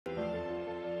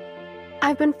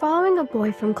I've been following a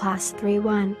boy from class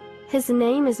 3-1. His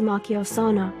name is Makio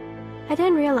Sono. I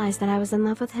didn't realize that I was in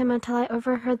love with him until I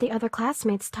overheard the other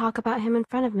classmates talk about him in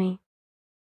front of me.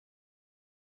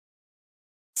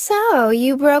 So,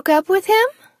 you broke up with him?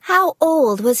 How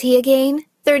old was he again?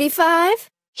 35?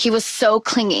 He was so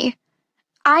clingy.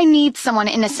 I need someone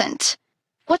innocent.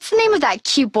 What's the name of that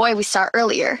cute boy we saw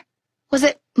earlier? Was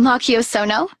it Makio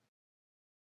Sono?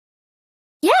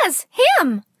 Yes,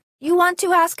 him! You want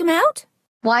to ask him out?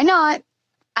 Why not?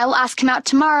 I will ask him out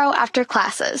tomorrow after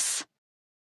classes.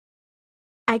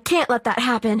 I can't let that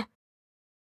happen.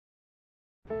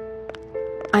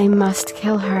 I must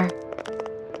kill her.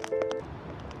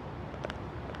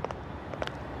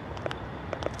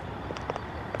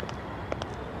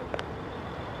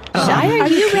 Why are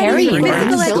you carrying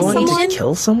going to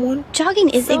kill someone? Jogging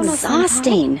is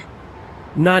exhausting.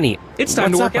 Nani, It's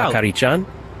time to work out. Akari-chan?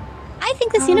 I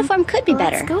think this uniform could be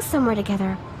better. Let's go somewhere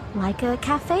together, like a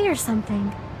cafe or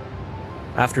something.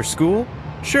 After school?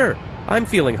 Sure, I'm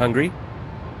feeling hungry.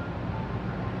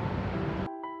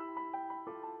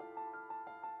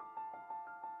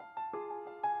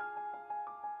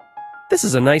 This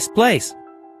is a nice place.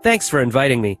 Thanks for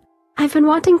inviting me. I've been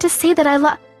wanting to say that I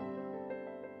love...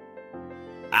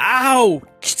 Ow!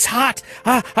 It's hot!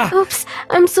 Oops,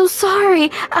 I'm so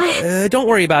sorry. Don't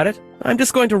worry about it. I'm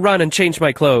just going to run and change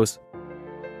my clothes.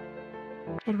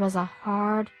 It was a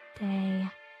hard day.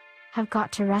 I've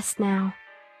got to rest now.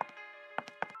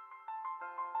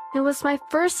 It was my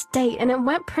first date and it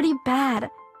went pretty bad.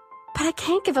 But I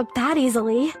can't give up that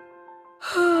easily.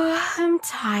 I'm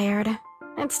tired.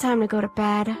 It's time to go to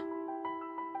bed.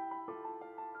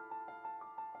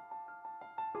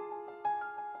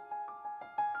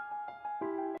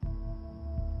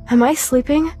 Am I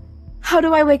sleeping? How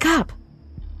do I wake up?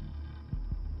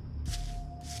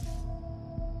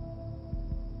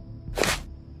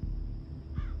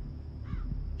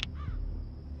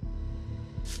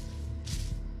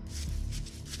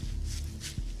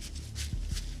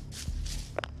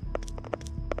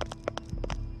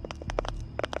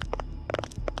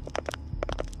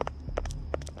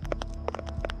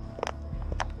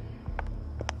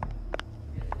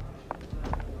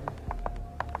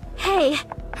 Hey!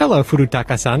 Hello,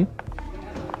 Furutaka-san.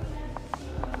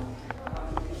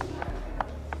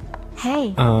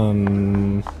 Hey.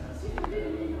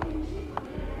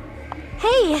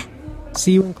 Hey!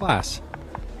 See you in class.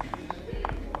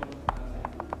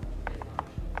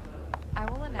 I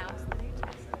will announce the new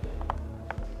test.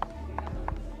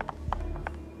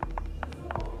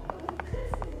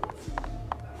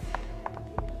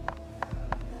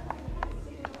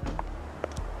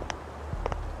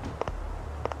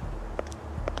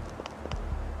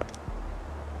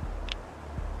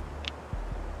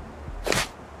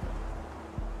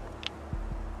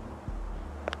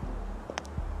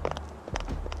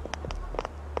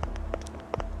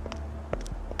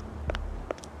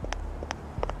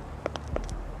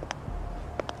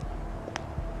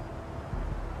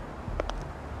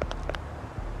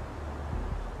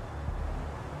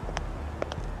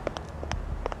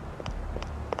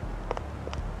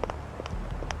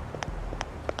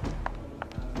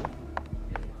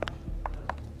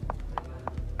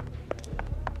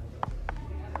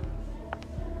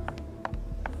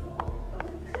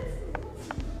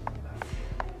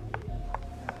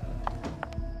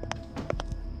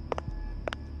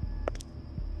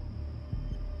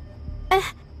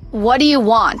 What do you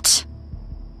want?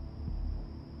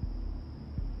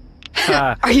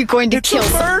 Are you going to kill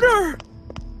someone? Murder!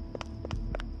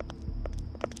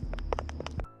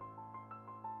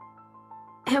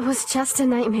 It was just a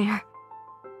nightmare.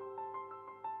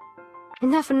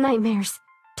 Enough of nightmares.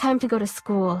 Time to go to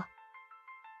school.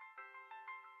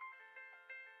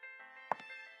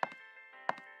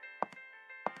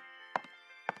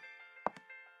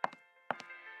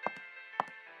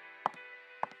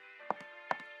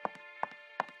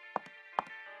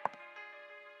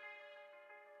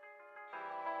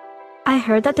 I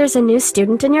heard that there's a new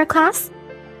student in your class?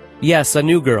 Yes, a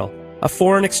new girl. A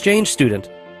foreign exchange student.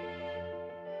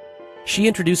 She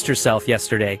introduced herself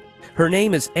yesterday. Her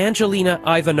name is Angelina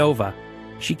Ivanova.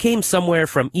 She came somewhere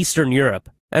from Eastern Europe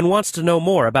and wants to know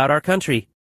more about our country.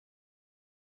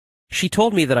 She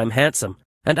told me that I'm handsome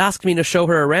and asked me to show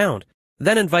her around,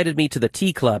 then invited me to the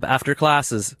tea club after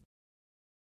classes.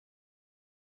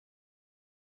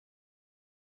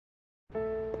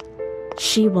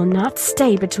 She will not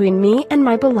stay between me and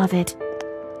my beloved.